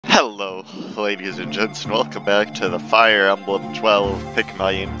Hello, ladies and gents, and welcome back to the Fire Emblem 12 Pick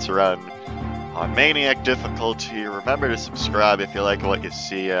My Units run on Maniac difficulty. Remember to subscribe if you like what you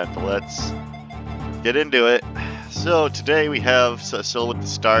see, and let's get into it. So today we have Cecil with the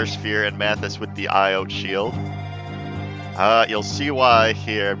Star Sphere and Mathis with the Eye-Out Shield. You'll see why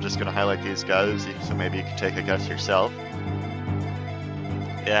here. I'm just going to highlight these guys, so maybe you can take a guess yourself.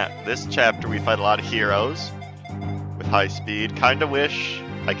 Yeah, this chapter we fight a lot of heroes with high speed. Kinda wish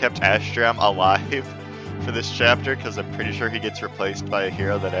I kept Astram alive for this chapter, because I'm pretty sure he gets replaced by a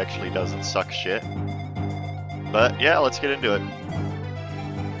hero that actually doesn't suck shit. But yeah, let's get into it.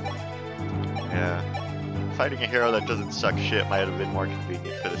 Yeah, fighting a hero that doesn't suck shit might have been more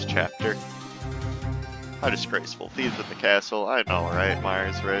convenient for this chapter. How disgraceful. Thieves in the castle. I know, right?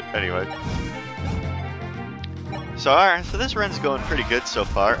 Myers, right? Anyway. So, alright, so this run's going pretty good so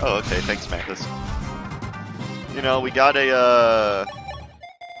far. Oh, okay, thanks, Mathis. You know, we got a,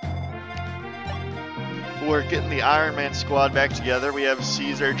 we're getting the Iron Man squad back together. We have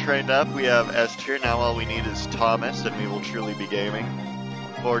Caesar trained up. We have Esther. Now all we need is Thomas, and we will truly be gaming.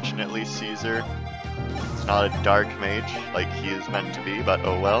 Fortunately, Caesar is not a dark mage like he is meant to be, but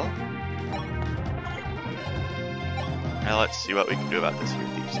oh well. Now let's see what we can do about this here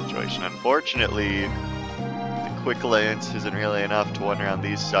thief situation. Unfortunately, the quick lance isn't really enough to one around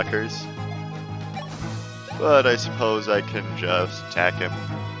these suckers. But I suppose I can just attack him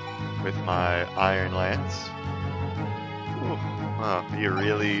with my Iron Lance. Ooh. Oh, you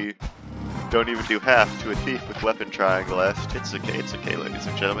really don't even do half to a thief with Weapon Triangle Est. It's okay, ladies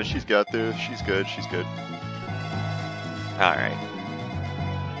and gentlemen. She's got this. She's good. Alright.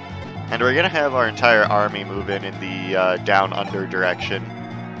 And we're gonna have our entire army move in the down-under direction.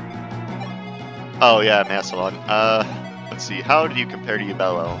 Oh yeah, Massillon. Let's see, how do you compare to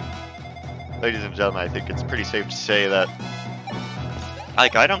Yubello? Ladies and gentlemen, I think it's pretty safe to say that,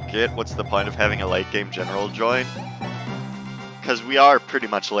 like, I don't get what's the point of having a late-game general join, because we are pretty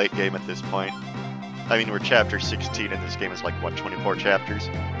much late-game at this point. I mean, we're chapter 16, and this game is like, what, 24 chapters?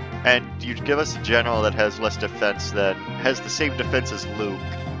 And you give us a general that has less defense than, has the same defense as Luke,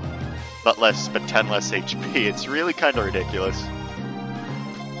 but 10 less HP. It's really kind of ridiculous.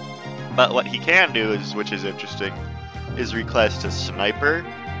 But what he can do, is, which is interesting, is reclass to Sniper,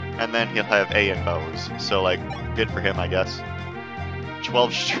 and then he'll have A in bows. So, like, good for him, I guess.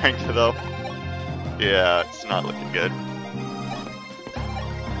 12 strength, though. Yeah, it's not looking good.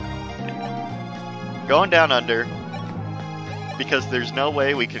 Going down under, because there's no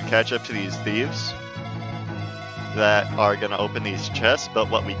way we can catch up to these thieves that are going to open these chests, but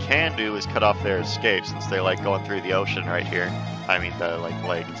what we can do is cut off their escape, since they're, like, going through the ocean right here. I mean, the, like,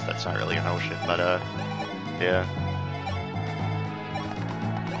 lakes. That's not really an ocean, but, yeah.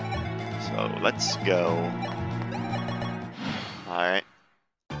 So, let's go. Alright.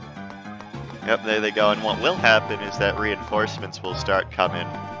 Yep, there they go, and what will happen is that reinforcements will start coming.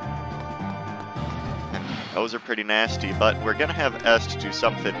 And those are pretty nasty, but we're gonna have Est do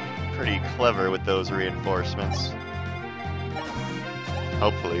something pretty clever with those reinforcements.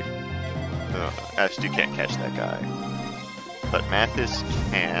 Hopefully. Est, you can't catch that guy. But Mathis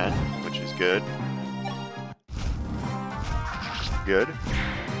can, which is good. Good.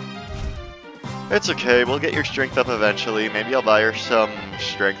 It's okay, we'll get your strength up eventually. Maybe I'll buy her some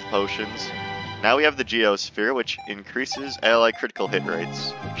strength potions. Now we have the Geosphere, which increases ally critical hit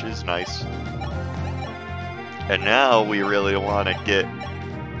rates, which is nice. And now we really want to get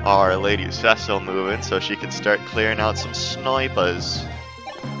our Lady Cecil moving so she can start clearing out some snipers.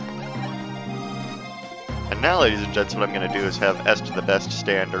 And now, ladies and gents, what I'm going to do is have Est the best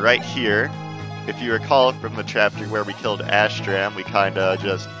stand right here. If you recall from the chapter where we killed Astram, we kinda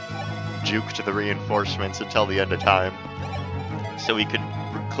just juked the reinforcements until the end of time, so we could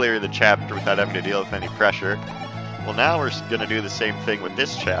clear the chapter without having to deal with any pressure. Well, now we're gonna do the same thing with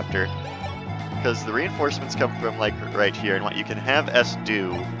this chapter, because the reinforcements come from, like, right here, and what you can have Est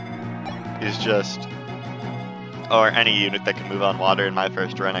do is just, or any unit that can move on water. In my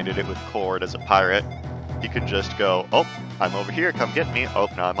first run, I did it with Cord as a pirate. You can just go, oh, I'm over here, come get me. Oh,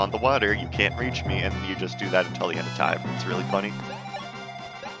 now I'm on the water, you can't reach me, and you just do that until the end of time. It's really funny.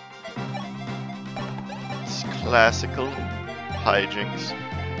 It's classical hijinks.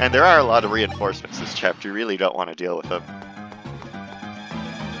 And there are a lot of reinforcements this chapter, you really don't want to deal with them.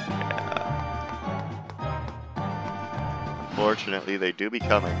 Yeah. Unfortunately, they do be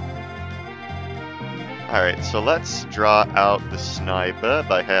coming. Alright, so let's draw out the sniper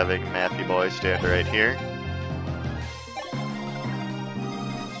by having Matthew Boy stand right here.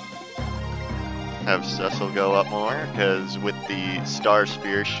 Have Cecil go up more, because with the Star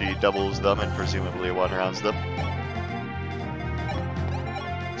Sphere she doubles them and presumably one-rounds them.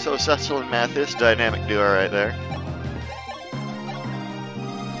 So Cecil and Mathis, dynamic duo right there.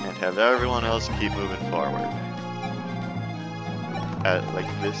 And have everyone else keep moving forward. Like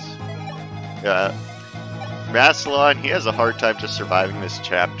this. Yeah. Rassilon, he has a hard time just surviving this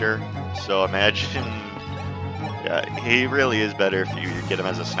chapter. So imagine... Yeah, he really is better if you get him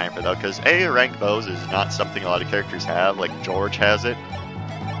as a sniper though, because A, rank bows is not something a lot of characters have, like George has it.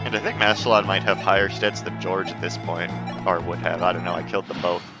 And I think Rassilon might have higher stats than George at this point. Or would have, I don't know, I killed them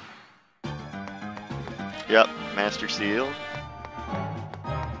both. Yep, Master Seal.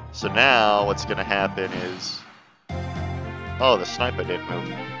 So now, what's gonna happen is... Oh, the sniper did move.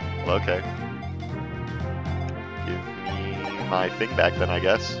 Well, okay. Give me my thing back then, I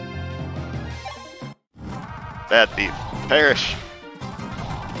guess. Bad thief. Perish!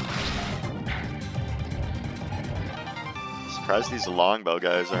 Surprised these longbow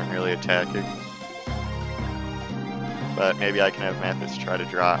guys aren't really attacking. But maybe I can have Mathis try to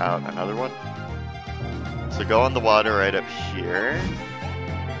draw out another one. So go on the water right up here.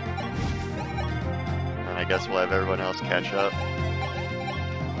 And I guess we'll have everyone else catch up.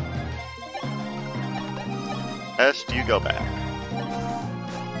 Est, you go back.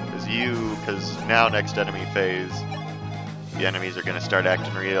 Because now next enemy phase, the enemies are going to start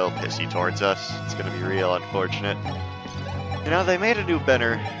acting real pissy towards us. It's going to be real unfortunate. You know, they made a new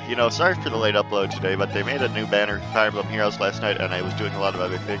banner. You know, sorry for the late upload today, but they made a new banner for Fire Emblem Heroes last night, and I was doing a lot of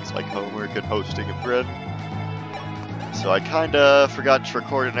other things like homework and hosting a friend. So I kinda forgot to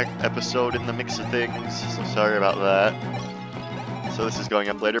record an episode in the mix of things, so sorry about that. So this is going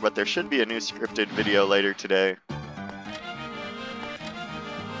up later, but there should be a new scripted video later today.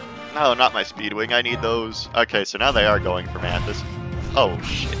 No, not my Speedwing, I need those. Okay, so now they are going for Mathis. Oh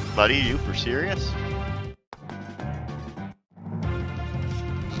shit, buddy, you for serious?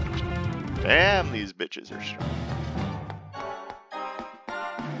 Damn, these bitches are strong.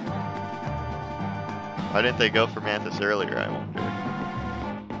 Why didn't they go for Mathis earlier, I wonder.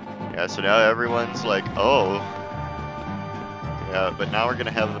 Yeah, so now everyone's like, oh. Yeah, but now we're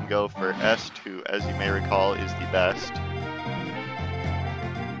gonna have them go for Est, who, as you may recall, is the best.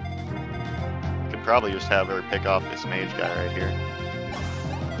 Could probably just have her pick off this mage guy right here.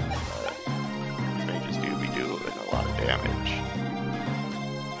 Mages do be doing a lot of damage.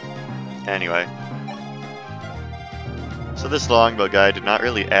 Anyway. So this longbow guy did not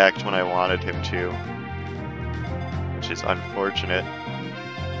really act when I wanted him to. Which is unfortunate.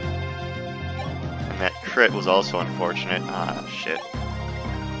 And that crit was also unfortunate. Ah, shit.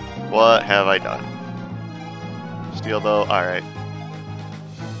 What have I done? Steel bow, alright.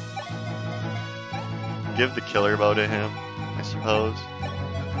 Give the killer bow to him, I suppose.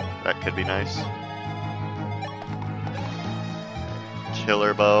 That could be nice.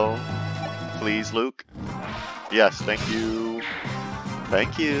 Killer bow. Please, Luke. Yes, thank you.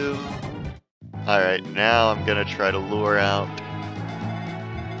 Thank you. Alright, now I'm gonna try to lure out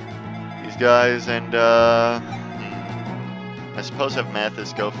these guys and, I suppose have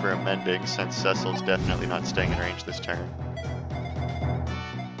Mathis go for a mending since Cecil's definitely not staying in range this turn.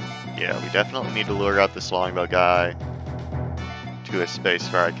 Yeah, we definitely need to lure out this longbow guy to a space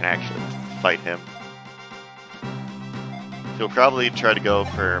where I can actually fight him. He'll probably try to go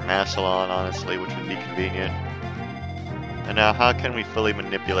for Rassilon, honestly, which would be convenient. And now, how can we fully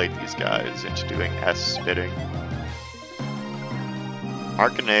manipulate these guys into doing S spitting?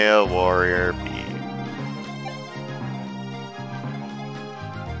 Arcanea, Warrior, B.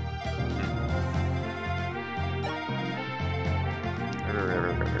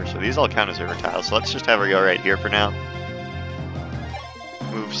 So these all count as River so let's just have her go right here for now.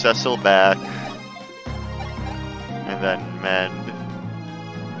 Move Cecil back. And then mend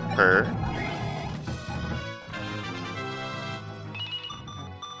her.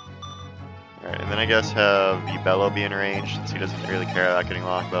 Alright, and then I guess have Bello be in range since he doesn't really care about getting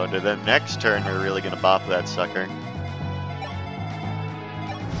longbowed. And then next turn we're really gonna bop that sucker.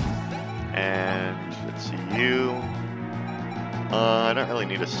 And let's see you. I don't really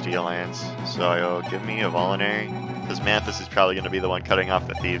need a Steel Lance, so give me a Voluntary, because Mathis is probably going to be the one cutting off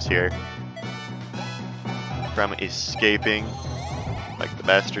the thieves here from escaping, like the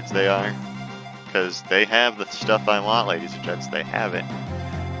bastards they are, because they have the stuff I want, ladies and gents, they have it,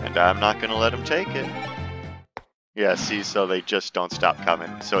 and I'm not going to let them take it. Yeah, see, so they just don't stop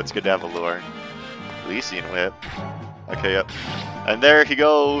coming, so it's good to have a lure. Elysian Whip. Okay, yep. And there he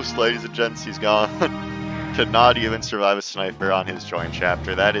goes, ladies and gents, he's gone. Could not even survive a sniper on his joint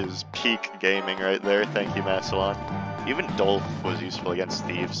chapter. That is peak gaming right there. Thank you, Rassilon. Even Dolph was useful against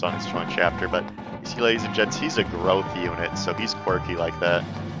thieves on his joint chapter, but you see, ladies and gents, he's a growth unit, so he's quirky like that.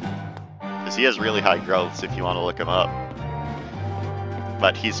 Because he has really high growths if you want to look him up.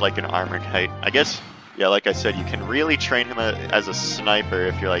 but he's like an armored knight. I guess, yeah, like I said, you can really train him as a sniper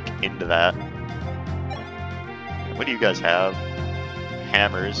if you're like into that. What do you guys have?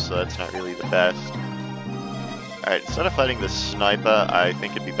 Hammers, so that's not really the best. Alright, instead of fighting the sniper, I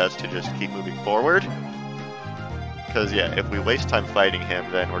think it'd be best to just keep moving forward. Because, yeah, if we waste time fighting him,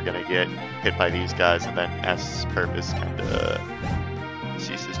 then we're gonna get hit by these guys, and then S's purpose kinda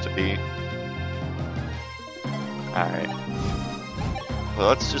ceases to be. Alright. Well,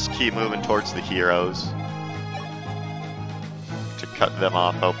 let's just keep moving towards the heroes. To cut them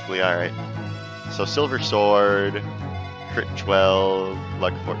off, hopefully. Alright. So, Silver Sword, crit 12,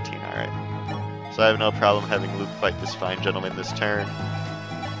 luck 14, alright. So I have no problem having Luke fight this fine gentleman this turn.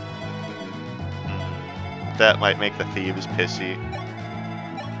 That might make the thieves pissy.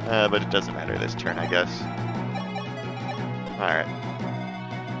 But it doesn't matter this turn, I guess. Alright.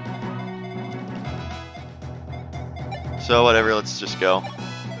 So whatever, let's just go.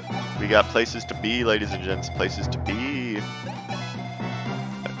 We got places to be, ladies and gents, places to be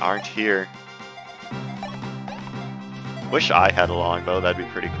that aren't here. Wish I had a longbow, that'd be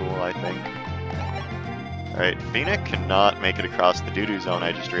pretty cool, I think. Alright, Phoenix cannot make it across the doo-doo zone,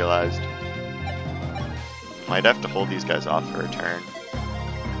 I just realized. Might have to hold these guys off for a turn.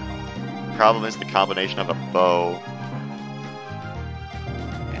 Problem is the combination of a bow.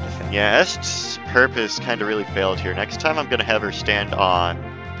 Yeah, Est's purpose kind of really failed here. Next time I'm going to have her stand on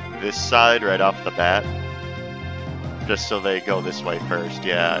this side right off the bat. Just so they go this way first.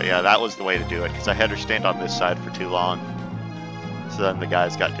 Yeah, that was the way to do it, because I had her stand on this side for too long. So then the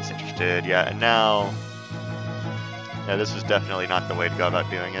guys got disinterested. Yeah, and now... Yeah, this was definitely not the way to go about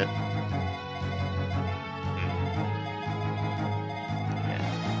doing it.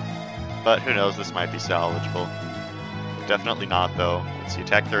 Yeah. But who knows, this might be salvageable. Definitely not, though. Let's see,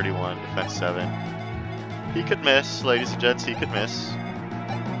 attack 31, defense 7. He could miss, ladies and gents, he could miss.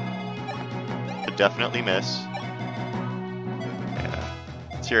 Could definitely miss. Yeah.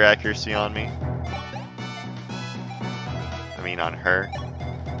 What's your accuracy on me? I mean, on her.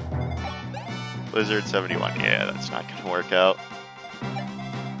 Blizzard 71, yeah, that's not gonna work out.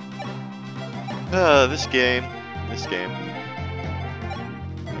 This game. Next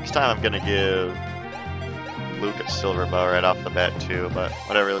time I'm gonna give Luke a silver bow right off the bat too, but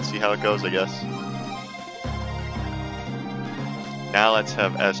whatever, let's see how it goes, I guess. Now let's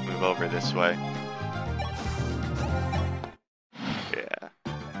have S move over this way. Yeah.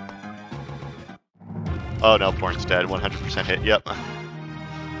 Oh no, Porn's dead, 100% hit, yep.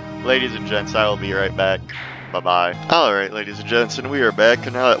 Ladies and gents, I will be right back. Bye-bye. Alright, ladies and gents, and we are back.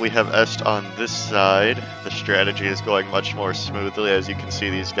 And now that we have Est on this side, the strategy is going much more smoothly. As you can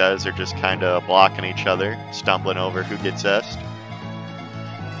see, these guys are just kind of blocking each other, stumbling over who gets Est.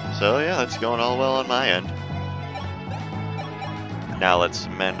 So yeah, it's going all well on my end. Now let's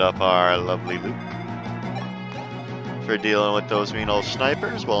mend up our lovely Luke. For dealing with those mean old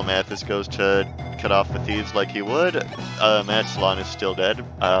snipers, while Mathis goes to cut off the thieves like he would. Matsalon is still dead,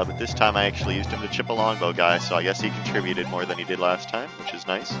 but this time I actually used him to chip a longbow guy, so I guess he contributed more than he did last time, which is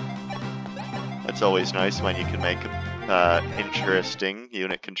nice. That's always nice when you can make an interesting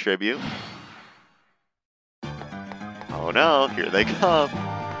unit contribute. Oh no, here they come!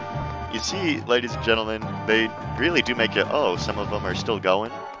 You see, ladies and gentlemen, they really do make it... Oh, some of them are still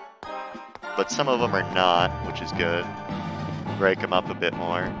going. But some of them are not, which is good. Break them up a bit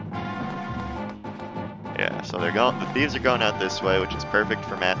more. Yeah, so they're going. The thieves are going out this way, which is perfect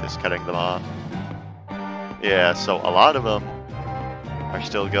for Mathis cutting them off. Yeah, so a lot of them are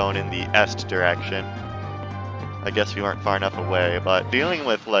still going in the Est direction. I guess we weren't far enough away, but dealing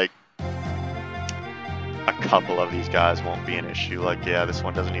with like a couple of these guys won't be an issue. Like, yeah, this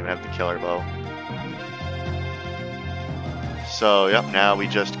one doesn't even have the killer bow. So, yep, now we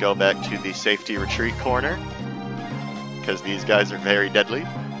just go back to the safety retreat corner, because these guys are very deadly.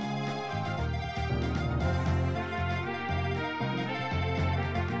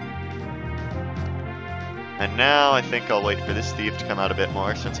 And now I think I'll wait for this thief to come out a bit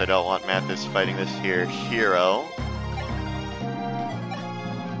more, since I don't want Mathis fighting this here hero.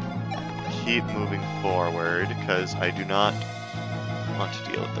 Keep moving forward, because I do not want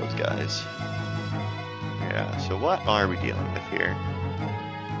to deal with those guys. Yeah, so what are we dealing with here?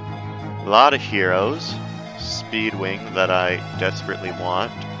 A lot of heroes. Speedwing that I desperately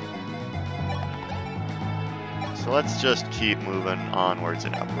want. So let's just keep moving onwards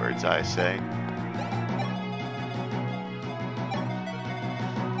and upwards, I say.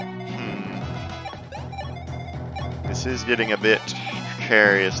 This is getting a bit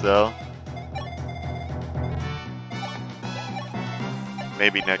precarious, though.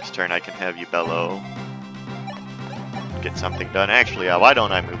 Maybe next turn I can have you bellow. get something done. Actually, why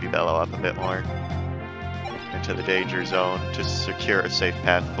don't I move Bello up a bit more into the danger zone to secure a safe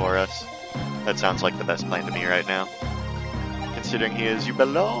path for us? That sounds like the best plan to me right now, considering he is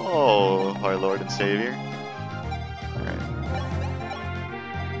Bello, our Lord and Savior. Alright.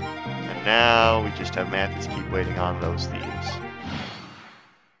 And now we just have Mathis keep waiting on those thieves.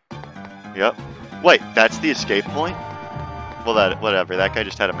 Yep. Wait, that's the escape point? Well, whatever. That guy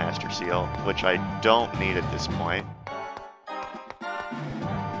just had a Master Seal, which I don't need at this point.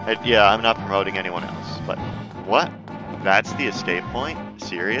 Yeah, I'm not promoting anyone else, but what? That's the escape point?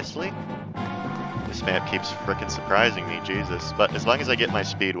 Seriously? This map keeps frickin' surprising me, Jesus. But as long as I get my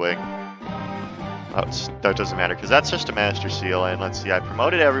Speedwing, that doesn't matter, because that's just a Master Seal, and let's see, I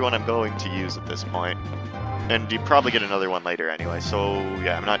promoted everyone I'm going to use at this point. And you probably get another one later anyway, so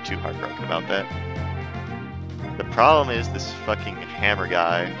yeah, I'm not too heartbroken about that. The problem is this fucking hammer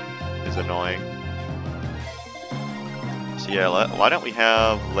guy is annoying. So yeah, why don't we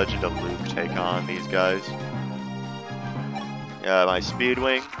have Legend of Luke take on these guys? Yeah, my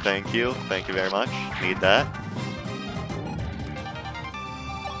Speedwing, thank you very much, need that.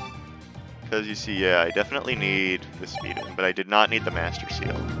 Because you see, yeah, I definitely need the Speedwing, but I did not need the Master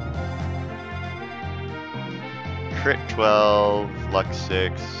Seal. Crit 12, Luck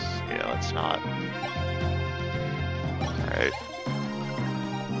 6, yeah, let's not. Alright.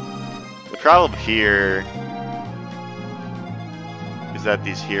 The problem here is that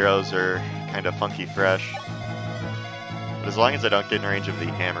these heroes are kind of funky fresh. But as long as I don't get in range of the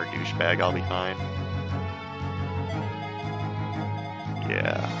hammer douchebag, I'll be fine.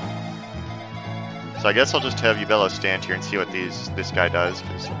 Yeah. So I guess I'll just have Ubello stand here and see what this guy does.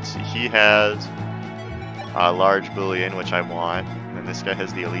 Because let's see, he has a large Boolean, which I want, and this guy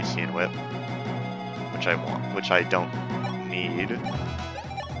has the Elysian Whip, which I want, which I don't need.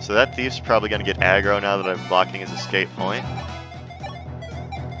 So that thief's probably going to get aggro now that I'm blocking his escape point.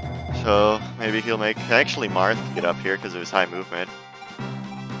 So maybe he'll make... Actually, Marth can get up here because of his high movement.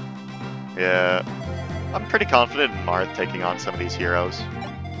 Yeah, I'm pretty confident in Marth taking on some of these heroes.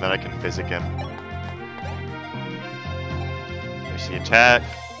 And then I can physic him. There's the attack.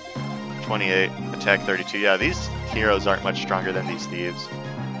 28, attack 32. Yeah, these heroes aren't much stronger than these thieves.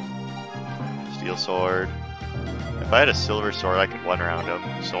 Steel sword. If I had a silver sword, I could one round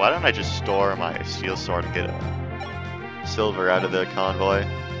him. So why don't I just store my steel sword and get a silver out of the convoy?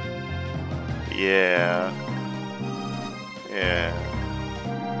 Yeah. Yeah.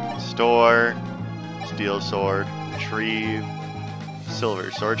 Store, steel sword, retrieve,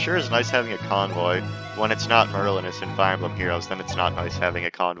 silver sword. Sure is nice having a convoy. When it's not Merlinus and Fire Emblem Heroes, then it's not nice having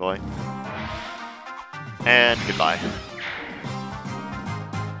a convoy. And goodbye.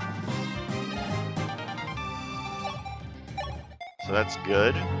 So that's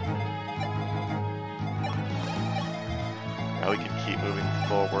good. Now we can keep moving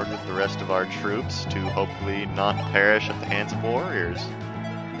forward with the rest of our troops to hopefully not perish at the hands of warriors.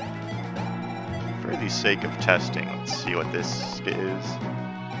 For the sake of testing, let's see what this is.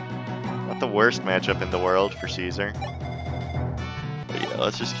 Not the worst matchup in the world for Caesar. But yeah,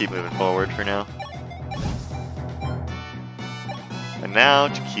 let's just keep moving forward for now. And now,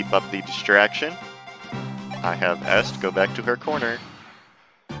 to keep up the distraction, I have Est go back to her corner.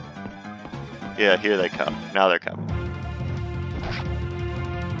 Yeah, here they come. Now they're coming.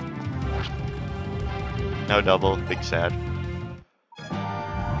 No double, big sad.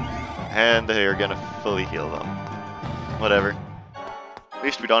 And they are gonna fully heal them. Whatever. At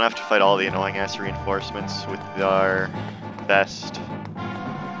least we don't have to fight all the annoying ass reinforcements with our best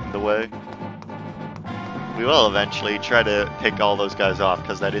in the way. We will eventually try to pick all those guys off,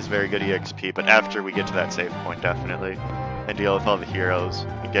 because that is very good EXP, but after we get to that save point, definitely. And deal with all the heroes,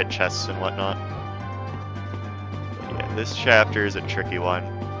 and get chests and whatnot. But yeah, this chapter is a tricky one.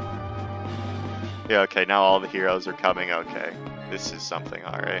 Yeah, okay, now all the heroes are coming, okay. This is something,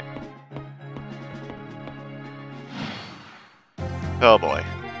 alright. Oh boy.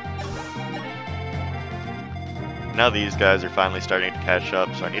 Now these guys are finally starting to catch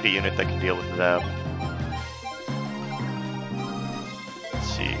up, so I need a unit that can deal with them. Let's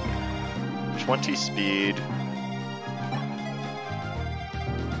see. 20 speed.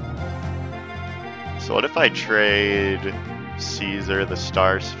 So what if I trade Caesar the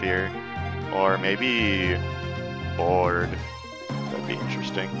Star Sphere? Or maybe Board. That'd be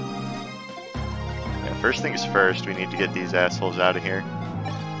interesting. Yeah, first things first, we need to get these assholes out of here.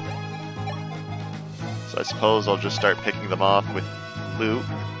 So I suppose I'll just start picking them off with loot.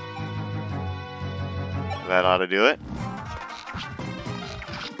 That ought to do it.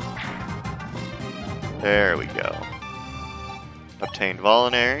 There we go. Obtained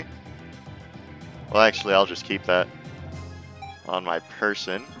Voluntary. Well, actually, I'll just keep that. on my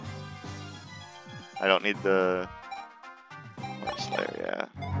person. I don't need the Slayer, yeah.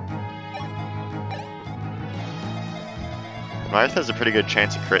 Marth has a pretty good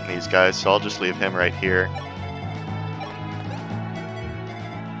chance of critting these guys, so I'll just leave him right here.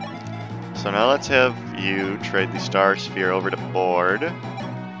 So now let's have you trade the Star Sphere over to board.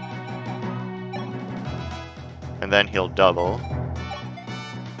 And then he'll double.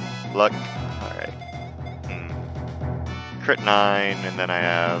 Luck. Alright. Crit 9, and then I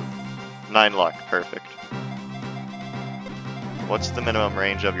have 9 luck. Perfect. What's the minimum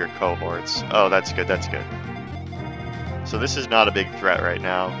range of your cohorts? Oh, that's good, that's good. So this is not a big threat right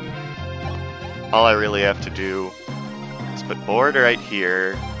now. All I really have to do is put board right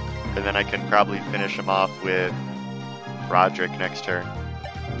here, and then I can probably finish him off with Roderick next turn.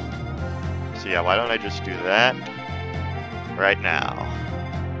 So yeah, why don't I just do that right now?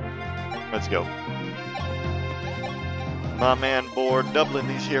 Let's go. My man board doubling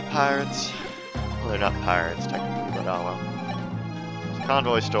these here pirates. Well, they're not pirates technically, but oh well.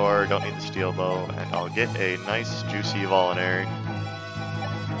 Convoy store, don't need the steel bow, and I'll get a nice juicy Volinary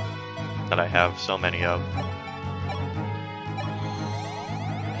that I have so many of.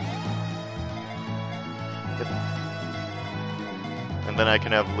 And then I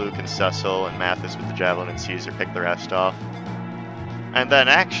can have Luke and Cecil and Mathis with the Javelin and Caesar pick the rest off. And then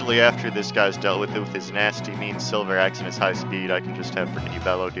actually after this guy's dealt with it with his nasty mean Silver Axe and his high speed, I can just have freaking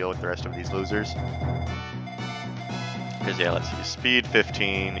Ubello deal with the rest of these losers. Because yeah, let's see, speed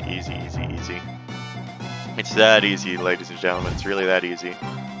 15, easy, easy, easy. It's that easy, ladies and gentlemen, it's really that easy.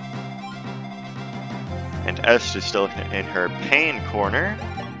 And Est is still in her pain corner.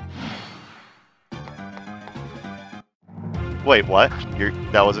 Wait, what?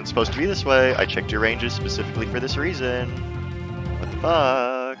 That wasn't supposed to be this way. I checked your ranges specifically for this reason. What the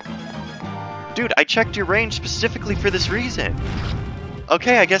fuck? Dude, I checked your range specifically for this reason.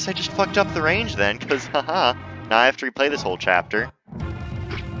 Okay, I guess I just fucked up the range then, because haha. Now I have to replay this whole chapter.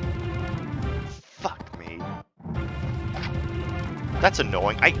 Fuck me. That's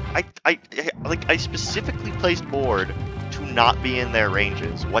annoying. I specifically placed board to not be in their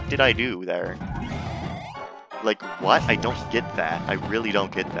ranges. What did I do there? Like, what? I don't get that. I really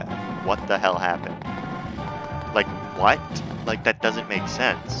don't get that. What the hell happened? Like, what? Like, that doesn't make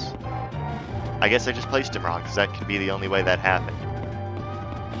sense. I guess I just placed him wrong, because that could be the only way that happened.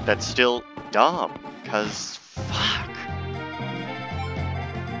 That's still dumb, because fuck.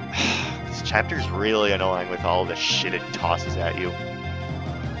 This chapter's really annoying with all the shit it tosses at you.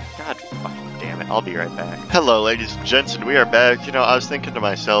 God fucking damn it, I'll be right back. Hello ladies and gents, and we are back. You know, I was thinking to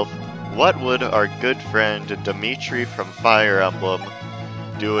myself, what would our good friend Dimitri from Fire Emblem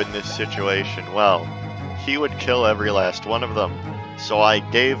do in this situation? Well, he would kill every last one of them. So I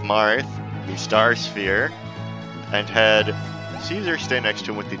gave Marth the Star Sphere and had Caesar stay next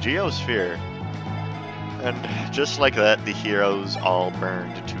to him with the Geosphere. And just like that, the heroes all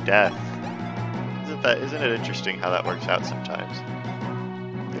burned to death. Isn't it interesting how that works out sometimes?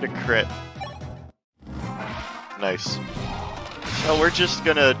 Get a crit. Nice. So we're just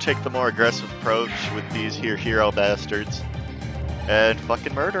gonna take the more aggressive approach with these here hero bastards and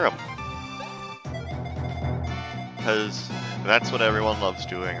fucking murder them. Because that's what everyone loves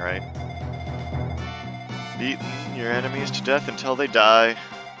doing, right? Beating your enemies to death until they die.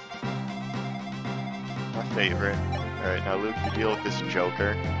 My favorite. Alright, now Luke, you deal with this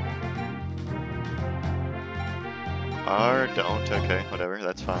Joker. Or don't, okay, whatever,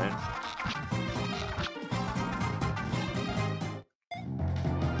 that's fine.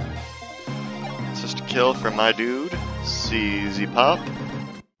 It's just a kill from my dude, CZ Pop.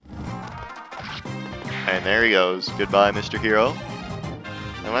 And there he goes. Goodbye, Mr. Hero.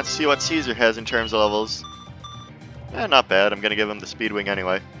 And let's see what Caesar has in terms of levels. Not bad, I'm gonna give him the Speed Wing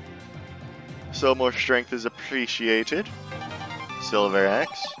anyway. So more strength is appreciated. Silver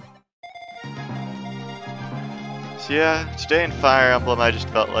Axe. So yeah, today in Fire Emblem I just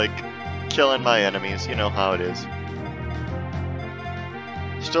felt like killing my enemies, you know how it is.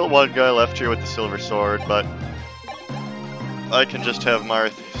 Still one guy left here with the Silver Sword, but I can just have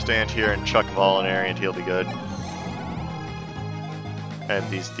Marth stand here and chuck Volinary and he'll be good. And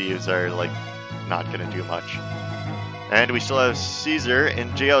these thieves are, like, not gonna do much. And we still have Caesar in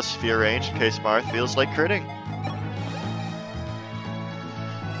Geosphere range in case Marth feels like critting.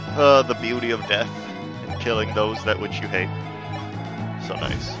 The beauty of death and killing those that which you hate. So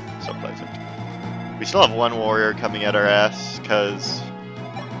nice, so pleasant. We still have one warrior coming at our ass, because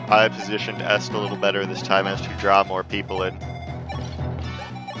I positioned Est a little better this time as to draw more people in.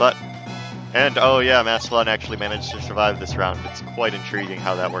 But, and oh yeah, Macelon actually managed to survive this round. It's quite intriguing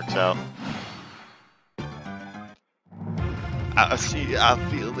how that works out. I see, I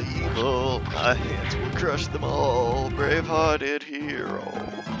feel the evil. My hands will crush them all. Brave-hearted hero.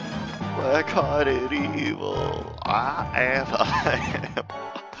 Black-hearted evil. I am.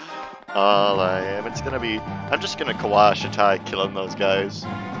 All I am. It's gonna be... I'm just gonna Kawash killing those guys.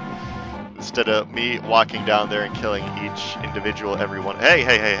 Instead of me walking down there and killing each individual, everyone. Hey,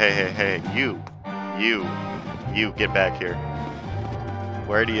 hey, hey, hey, hey, hey. You, get back here.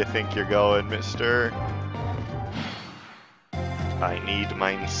 Where do you think you're going, mister? I need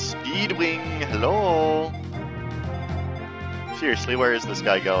my speed wing. Hello? Seriously, where is this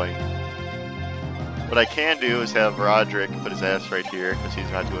guy going? What I can do is have Roderick put his ass right here, because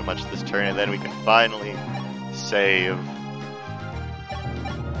he's not doing much this turn, and then we can finally save.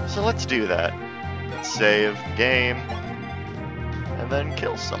 So let's do that. Let's save game, and then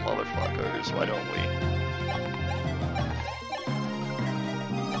kill some motherfuckers, why don't we?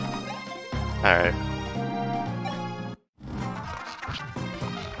 Alright.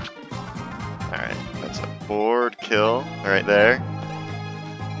 Alright, that's a board kill right there.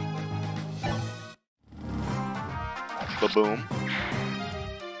 Ba-boom.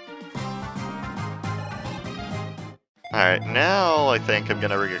 Alright, now I think I'm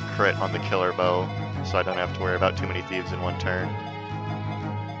gonna rig a crit on the killer bow, so I don't have to worry about too many thieves in one turn.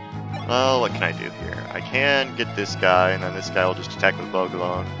 Well, what can I do here? I can get this guy, and then this guy will just attack with bow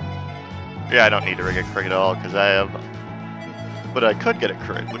alone. Yeah, I don't need to rig a crit at all, because I have... But I could get a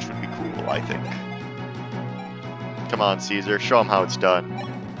crit, which would be cool, I think. Come on, Caesar, show him how it's done.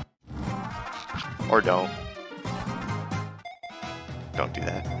 Or don't. Don't do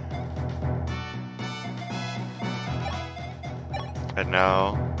that. And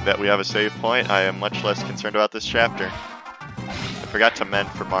now that we have a save point, I am much less concerned about this chapter. I forgot to mend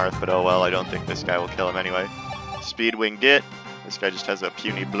for Marth, but oh well, I don't think this guy will kill him anyway. Speed winged it. This guy just has a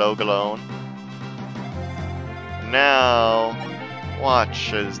puny blow alone. Now,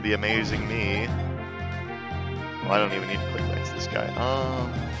 watch as the amazing me. Well, I don't even need to quick lance this guy.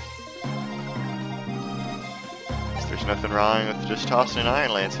 There's nothing wrong with just tossing an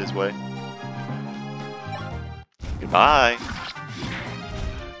Iron Lance his way. Goodbye.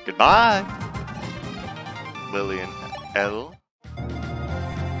 Goodbye. Lillian L.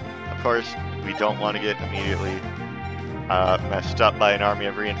 Of course, we don't want to get immediately messed up by an army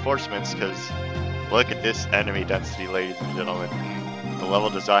of reinforcements, because look at this enemy density, ladies and gentlemen. The level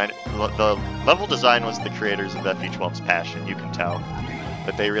design was the creators of FE12's passion, you can tell.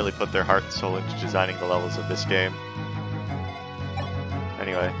 But they really put their heart and soul into designing the levels of this game.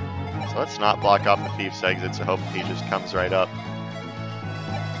 Anyway, so let's not block off the thief's exit, so hopefully he just comes right up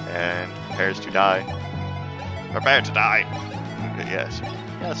and prepares to die. Prepare to die! Yes,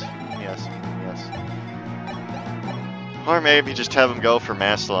 yes, yes, yes. Or maybe just have him go for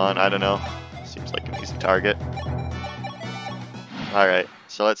Massillon, I don't know. Seems like an easy target. Alright,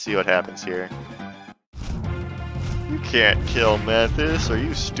 so let's see what happens here. You can't kill Mathis, are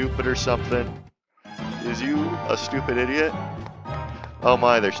you stupid or something? Is you a stupid idiot? Oh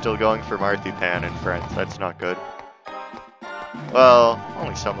my, they're still going for Marthipan and friends, that's not good. Well,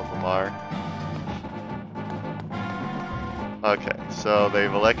 only some of them are. Okay, so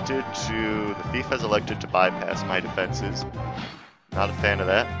they've elected to... The thief has elected to bypass my defenses. Not a fan of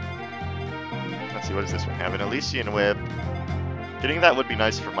that. Let's see, what does this one have? An Elysian Whip. Getting that would be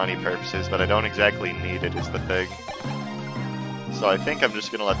nice for money purposes, but I don't exactly need it is the thing. So I think I'm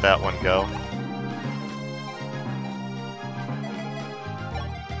just gonna let that one go.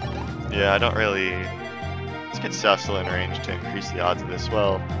 Yeah, I don't really... Let's get Cecil in range to increase the odds of this.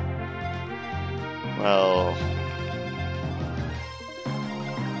 Well...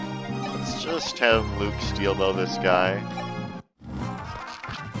 Let's just have Luke steelbow this guy.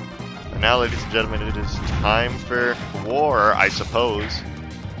 And now, ladies and gentlemen, it is time for war, I suppose.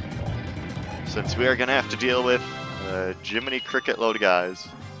 Since we are gonna have to deal with Jiminy Cricket load of guys.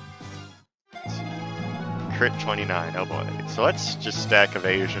 Crit 29, oh boy. So let's just stack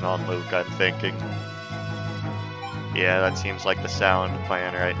evasion on Luke, I'm thinking. Yeah, that seems like the sound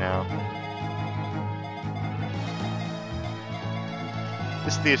plan right now.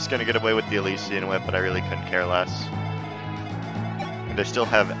 This thief's gonna get away with the Elysian Whip, but I really couldn't care less. And I still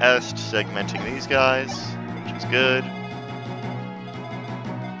have Est segmenting these guys, which is good.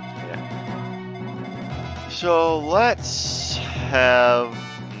 Yeah. So let's have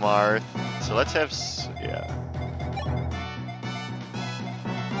Marth. So let's have... Yeah.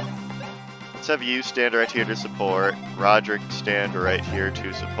 Let's have you stand right here to support. Roderick stand right here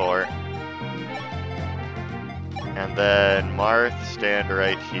to support. And then Marth stand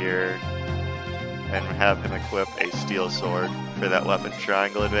right here and have him equip a steel sword for that weapon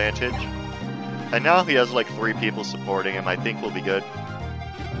triangle advantage. And now he has like 3 people supporting him. I think we'll be good.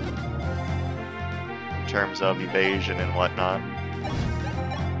 In terms of evasion and whatnot.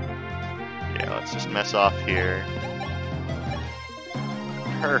 Yeah, let's just mess off here.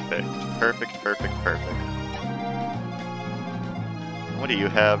 Perfect. Perfect, perfect, perfect. What do you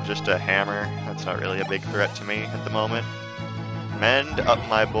have? Just a hammer? That's not really a big threat to me at the moment. Mend up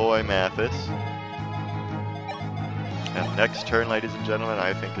my boy Mathis. And next turn, ladies and gentlemen,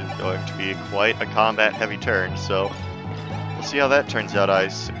 I think is going to be quite a combat-heavy turn, so we'll see how that turns out, I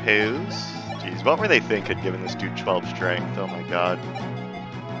suppose. Jeez, what were they thinking, giving this dude 12 strength? Oh my god.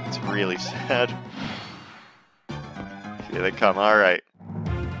 It's really sad. Here they come, alright.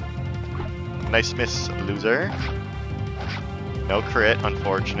 Nice miss, loser. No crit,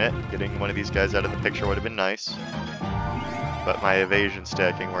 unfortunate. Getting one of these guys out of the picture would have been nice. But my evasion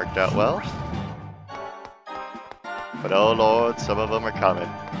stacking worked out well. But oh lord, some of them are coming.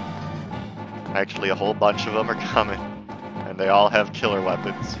 Actually, a whole bunch of them are coming. And they all have killer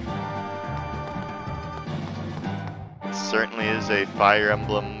weapons. It certainly is a Fire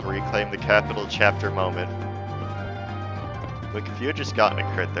Emblem Reclaim the Capital chapter moment. Look, if you had just gotten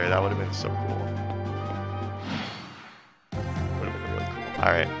a crit there, that would have been so cool. Would have been really cool.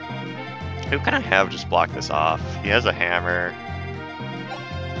 Alright. Who can I have just block this off? He has a hammer.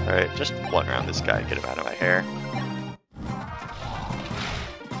 Alright, just one around this guy and get him out of my hair.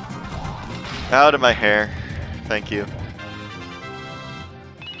 Out of my hair. Thank you.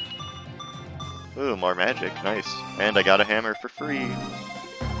 Ooh, more magic. Nice. And I got a hammer for free.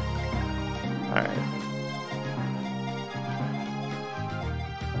 Alright.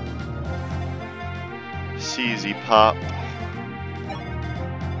 CZ Pop.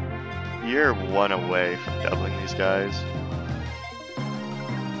 You're 1 away from doubling these guys.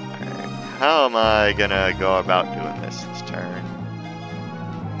 Alright. How am I gonna go about doing this turn?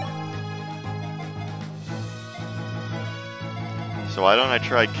 So why don't I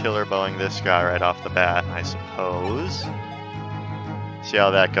try killer bowing this guy right off the bat, I suppose. See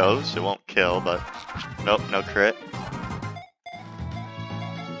how that goes. It won't kill, but nope, no crit.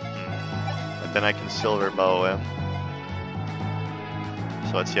 But then I can silver bow him.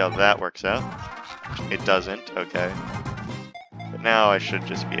 So let's see how that works out. It doesn't, okay. But now I should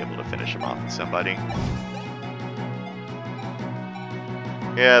just be able to finish him off with somebody.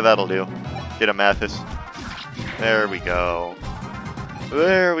 Yeah, that'll do. Get him, Mathis. There we go.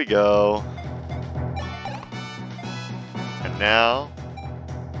 There we go. And now,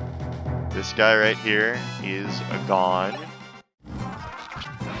 this guy right here is gone.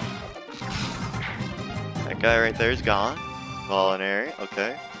 That guy right there is gone. Voluntary,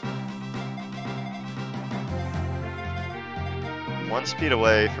 okay. 1 speed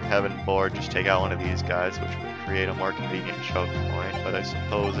away from having board, just take out one of these guys, which would create a more convenient choke point, but I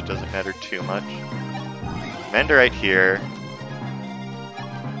suppose it doesn't matter too much. Mend right here.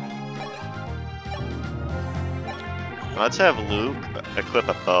 Let's have Luke equip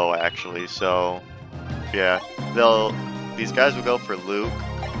a bow, actually, so yeah, these guys will go for Luke.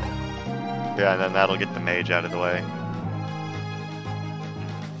 Yeah, and then that'll get the mage out of the way.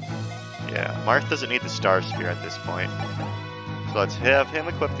 Yeah, Marth doesn't need the Star Sphere at this point. So let's have him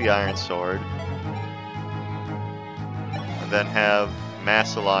equip the Iron Sword. And then have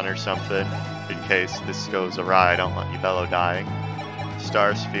Massillon or something, in case this goes awry. I don't want Ubello dying.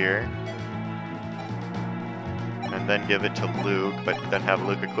 Star Sphere. And then give it to Luke, but then have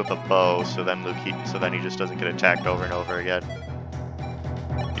Luke equip a bow, so then he just doesn't get attacked over and over again.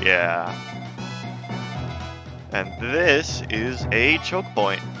 Yeah. And this is a choke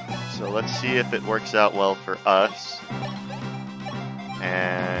point. So let's see if it works out well for us.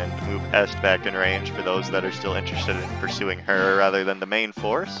 And move Est back in range for those that are still interested in pursuing her rather than the main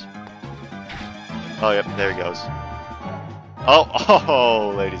force. Oh, yep, there he goes.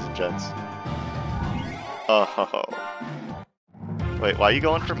 Oh, ladies and gents. Oh. Wait, why are you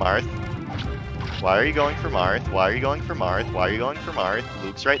going for Marth? Why are you going for Marth? Why are you going for Marth? Why are you going for Marth?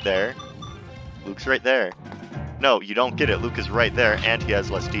 Luke's right there. Luke's right there. No, you don't get it. Luke is right there, and he has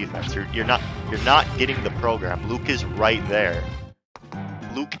less defense. You're not getting the program. Luke is right there.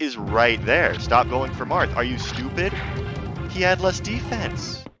 Luke is right there. Stop going for Marth. Are you stupid? He had less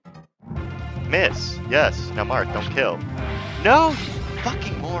defense. Miss. Yes. Now Marth, don't kill. No, you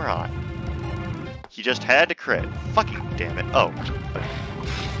fucking moron. He just had to crit. Fucking damn it. Oh.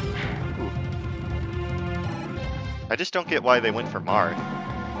 Ooh. I just don't get why they went for Marth.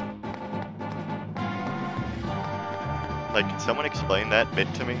 Like, can someone explain that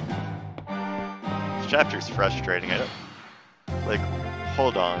bit to me? This chapter's frustrating. I don't... Like,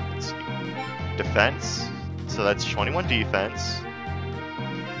 hold on. Let's see. Defense. So that's 21 defense.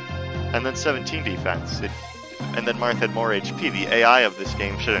 and then 17 defense. And then Marth had more HP. The AI of this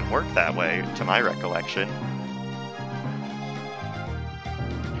game shouldn't work that way, to my recollection.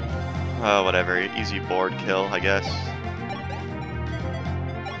 Whatever. Easy board kill, I guess.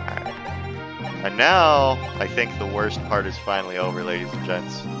 Alright. And now, I think the worst part is finally over, ladies and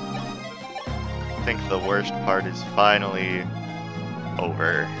gents. I think the worst part is finally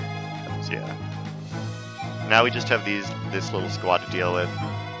over. So, yeah. Now we just have this little squad to deal with.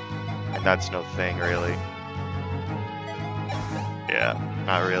 And that's no thing, really. Yeah,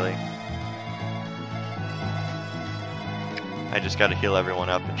 not really. I just gotta heal everyone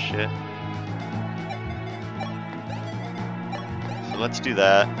up and shit. So let's do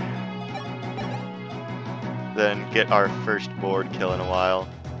that. Then get our first board kill in a while.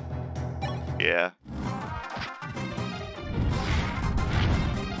 Yeah.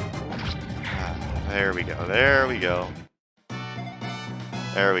 There we go, there we go.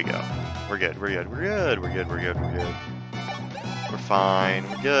 There we go. We're good, we're good, we're good, we're good, we're good, we're good. We're fine,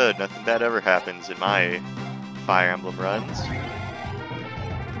 we're good. Nothing bad ever happens in my Fire Emblem runs.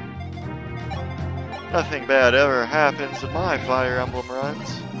 Nothing bad ever happens in my Fire Emblem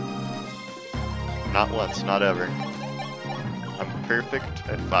runs. Not once, not ever. I'm perfect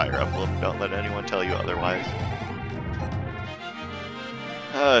at Fire Emblem, don't let anyone tell you otherwise.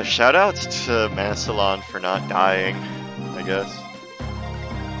 Shoutouts to Masalon for not dying, I guess.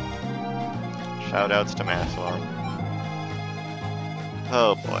 Shoutouts to Masalon.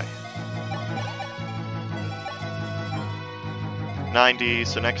 Oh boy. 90,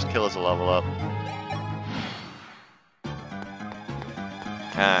 so next kill is a level up.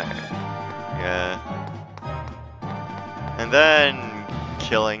 Yeah. And then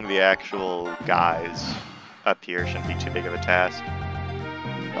killing the actual guys up here shouldn't be too big of a task.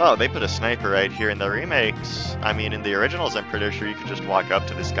 Oh, they put a sniper right here in the remakes. I mean, in the originals, I'm pretty sure you could just walk up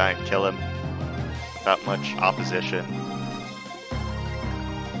to this guy and kill him without much opposition.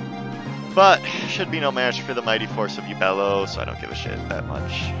 But, should be no match for the mighty force of Yubello, so I don't give a shit that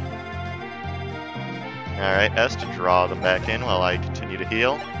much. Alright, S to draw them back in while I continue to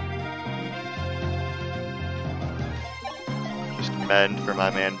heal. Just mend for my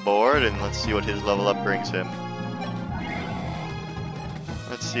man Board, and let's see what his level up brings him.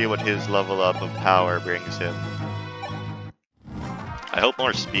 Let's see what his level up of power brings him. I hope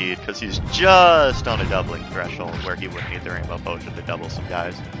more speed, because he's just on a doubling threshold where he wouldn't need the Rainbow Potion to double some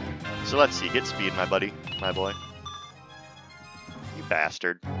guys. So let's see, get speed, my buddy, my boy. You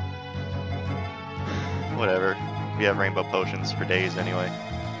bastard. Whatever, we have Rainbow Potions for days anyway.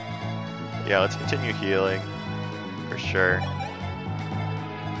 Yeah, let's continue healing, for sure.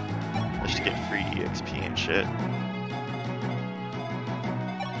 Let's just get free EXP and shit.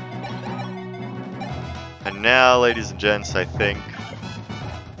 And now, ladies and gents, I think...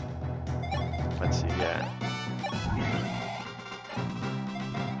 Let's see, yeah.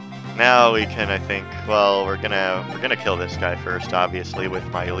 Now we can, I think, well, we're gonna kill this guy first, obviously, with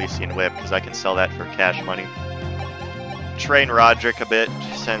my Elysian Whip, because I can sell that for cash money. Train Roderick a bit,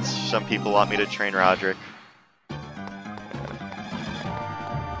 since some people want me to train Roderick.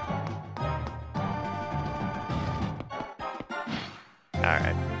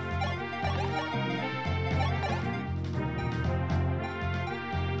 Alright.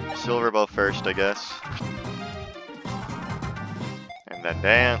 Silver Bow first, I guess. And then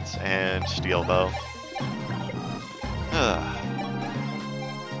Dance, and Steel Bow.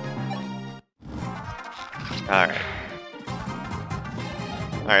 Alright.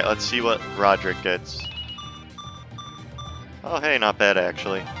 Alright, let's see what Roderick gets. Oh hey, not bad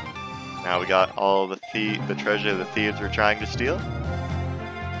actually. Now we got all the treasure the thieves were trying to steal.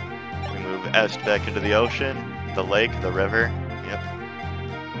 We move Est back into the ocean, the lake, the river. Yep.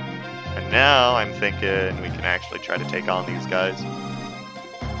 And now I'm thinking we can actually try to take on these guys.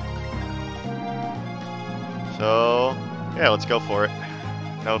 So, yeah, let's go for it.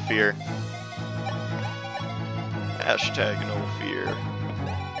 No fear. Hashtag no fear.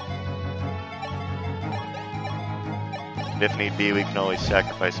 And if need be, we can always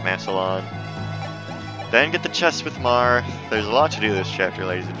sacrifice Masalon. Then get the chest with Mar. There's a lot to do this chapter,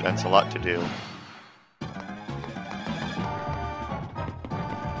 ladies and gents, a lot to do.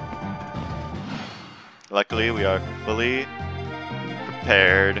 Luckily, we are fully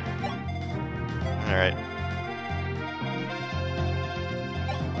prepared. Alright.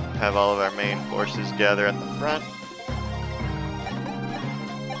 Have all of our main forces gather at the front.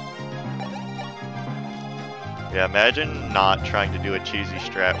 Yeah, imagine not trying to do a cheesy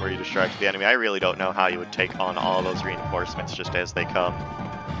strat where you distract the enemy. I really don't know how you would take on all those reinforcements just as they come.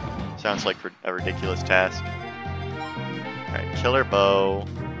 Sounds like a ridiculous task. Alright, Killer Bow.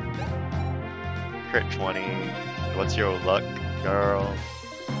 Crit 20. What's your luck, girl?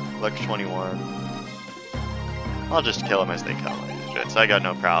 Luck 21. I'll just kill them as they come, ladies and gents. I got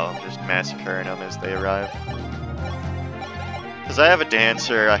no problem just massacring them as they arrive. Because I have a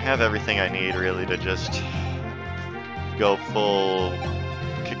dancer, I have everything I need really to just go full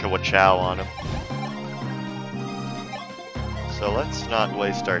kick-a-wa-chow on him. So let's not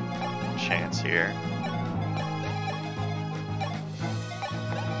waste our chance here.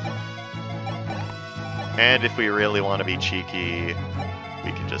 And if we really want to be cheeky,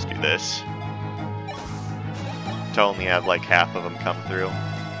 we can just do this. To only have like half of them come through.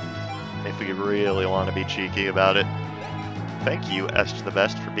 If we really want to be cheeky about it. Thank you, S to the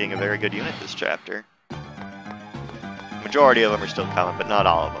Best, for being a very good unit this chapter. Majority of them are still coming, but not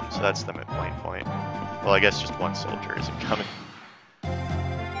all of them, so that's the midpoint point. Well, I guess just one soldier isn't coming.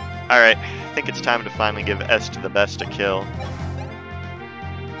 Alright, I think it's time to finally give S to the Best a kill.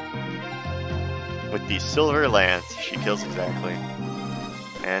 With the Silver Lance, she kills exactly.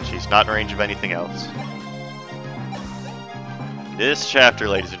 And she's not in range of anything else. This chapter,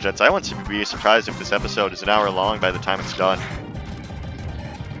 ladies and gents, I wouldn't be surprised if this episode is an hour long by the time it's done.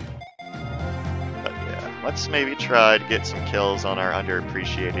 But yeah, let's maybe try to get some kills on our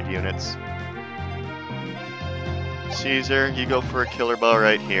underappreciated units. Caesar, you go for a killer bow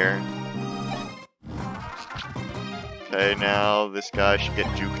right here. Okay, now this guy should get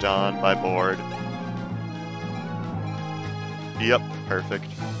juked on by Board. Yep, perfect.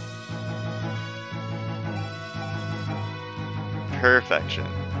 Perfection.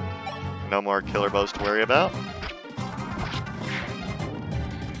 No more killer bows to worry about.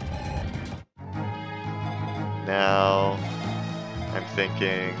 Now, I'm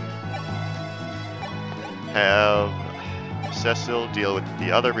thinking have Cecil deal with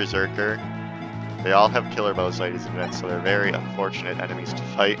the other Berserker. They all have killer bows, ladies and gents, so they're very unfortunate enemies to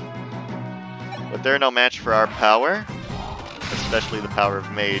fight. But they're no match for our power, especially the power of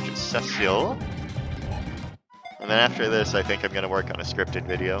Mage Cecil. And then after this, I think I'm going to work on a scripted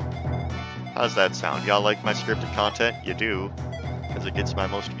video. How's that sound? Y'all like my scripted content? You do, because it gets my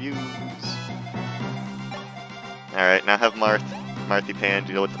most views. Alright, now have Marthipan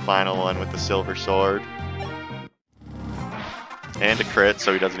deal with the final one with the silver sword. And a crit,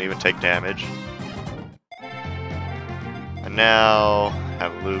 so he doesn't even take damage. And now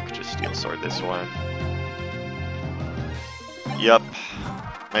have Luke just steel sword this one. Yup.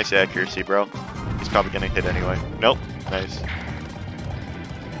 Nice accuracy, bro. He's probably gonna hit anyway. Nope. Nice.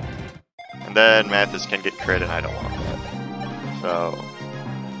 And then Mathis can get crit, and I don't want that. So...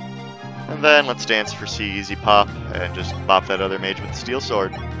 And then let's dance for C Easy Pop, and just pop that other mage with the steel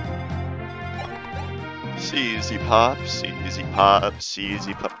sword. C Easy Pop, C Easy Pop, C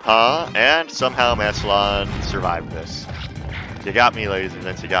Easy Papa, and somehow Massillon survived this. You got me, ladies and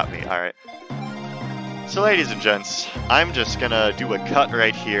gents, you got me. Alright. So ladies and gents, I'm just gonna do a cut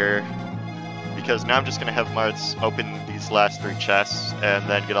right here, because now I'm just gonna have Marths open these last 3 chests, and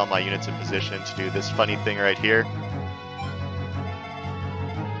then get all my units in position to do this funny thing right here.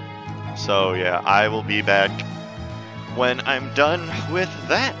 So yeah, I will be back when I'm done with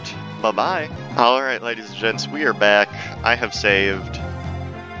that. Bye-bye. Alright, ladies and gents, we are back. I have saved.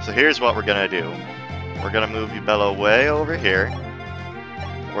 So here's what we're gonna do. We're gonna move Ubello way over here.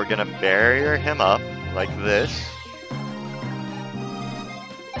 We're gonna barrier him up like this.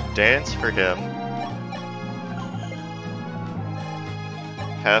 Dance for him.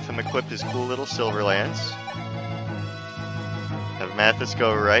 Have him equip his cool little silver lance. Have Mathis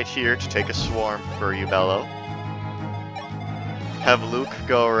go right here to take a swarm for Ubello. Have Luke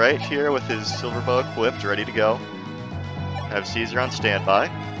go right here with his silver bow equipped, ready to go. Have Caesar on standby.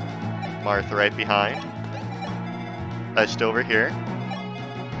 Martha right behind. Iced over here.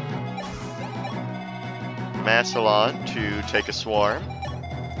 Massillon to take a swarm.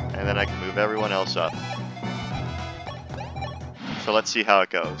 And then I can move everyone else up. So let's see how it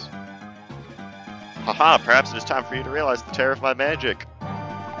goes. Haha, perhaps it is time for you to realize the terror of my magic.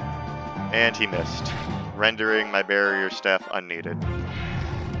 And he missed, rendering my barrier staff unneeded.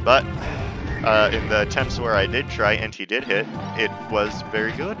 But in the attempts where I did try and he did hit, it was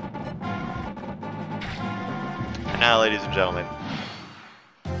very good. And now, ladies and gentlemen,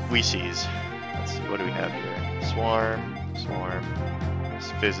 we seize. Let's see, what do we have here? Swarm,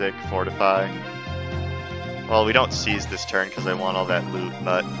 Physic, Fortify. Well, we don't seize this turn because I want all that loot,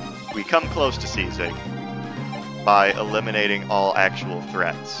 but we come close to seizing by eliminating all actual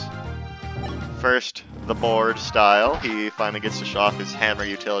threats. First, the Board style. He finally gets to show off his hammer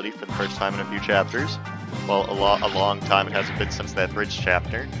utility for the first time in a few chapters. Well, a long time. It hasn't been since that bridge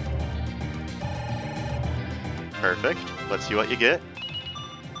chapter. Perfect. Let's see what you get.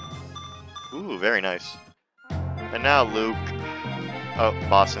 Ooh, very nice. And now Luke. Oh,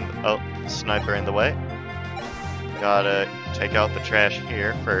 boss in the, oh, sniper in the way. Gotta take out the trash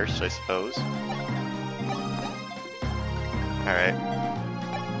here first, I suppose. Alright.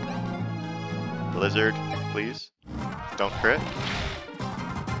 Blizzard, please. Don't crit.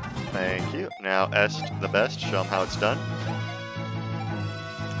 Thank you. Now Est the best, show him how it's done.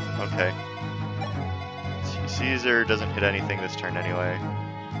 Okay. Caesar doesn't hit anything this turn anyway.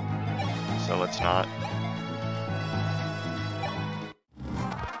 So let's not.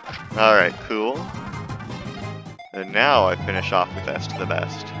 Alright, cool. And now I finish off with Est the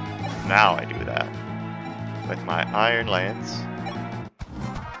best. Now I do that. With my Iron Lance.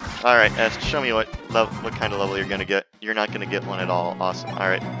 Alright, Est, show me what kind of level you're gonna get. You're not gonna get one at all. Awesome.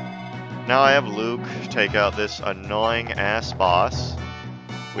 Alright. Now I have Luke take out this annoying ass boss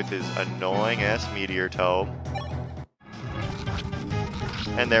with his annoying ass meteor toe.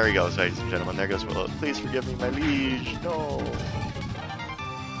 And there he goes, ladies and gentlemen. There goes Willow. Please forgive me, my liege. No.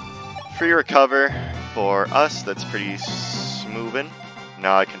 Free recover for us. That's pretty smoothing.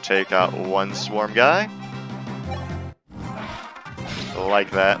 Now I can take out one swarm guy.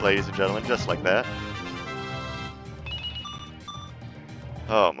 Like that, ladies and gentlemen. Just like that.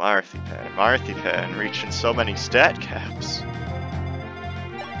 Oh, Marthy Pen. Marthy Pen reaching so many stat caps.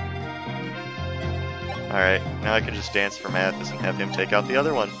 Alright, now I can just dance for Mathis and have him take out the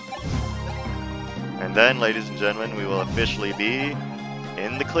other one. And then, ladies and gentlemen, we will officially be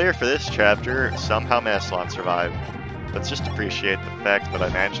in the clear for this chapter. Somehow Maslon survived. Let's just appreciate the fact that I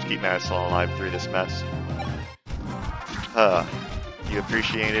managed to keep Maslon alive through this mess. You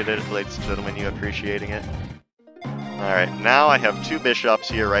appreciated it, ladies and gentlemen, you appreciating it? Alright, now I have two bishops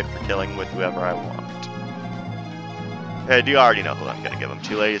here ripe for killing with whoever I want. And you already know who I'm going to give them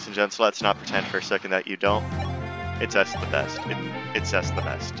to, ladies and gents, so let's not pretend for a second that you don't. It's Est the best. It's Est the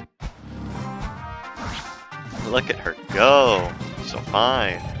best. Look at her go. So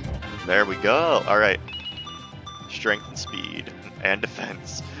fine. There we go. Alright. Strength and speed. And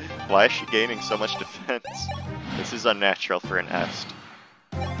defense. Why is she gaining so much defense? This is unnatural for an Est.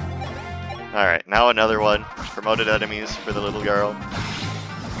 Alright, now another one. Promoted enemies for the little girl.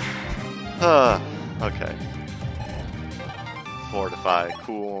 Okay. Fortify.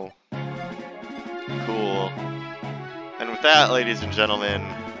 Cool. Cool. And with that, ladies and gentlemen,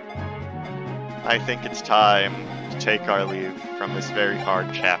 I think it's time to take our leave from this very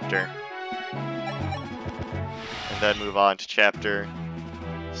hard chapter. And then move on to chapter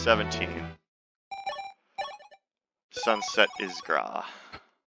 17. Sunset Isgra,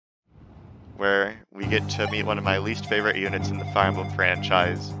 where we get to meet one of my least favorite units in the Fire Emblem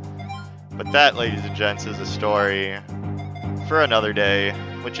franchise. But that, ladies and gents, is a story for another day,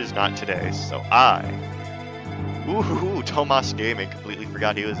 which is not today. So Tomas Gaming, completely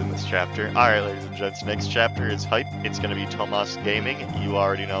forgot he was in this chapter. Alright, ladies and gents, next chapter is hype. It's going to be Tomas Gaming. You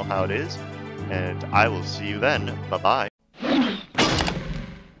already know how it is. And I will see you then. Bye-bye.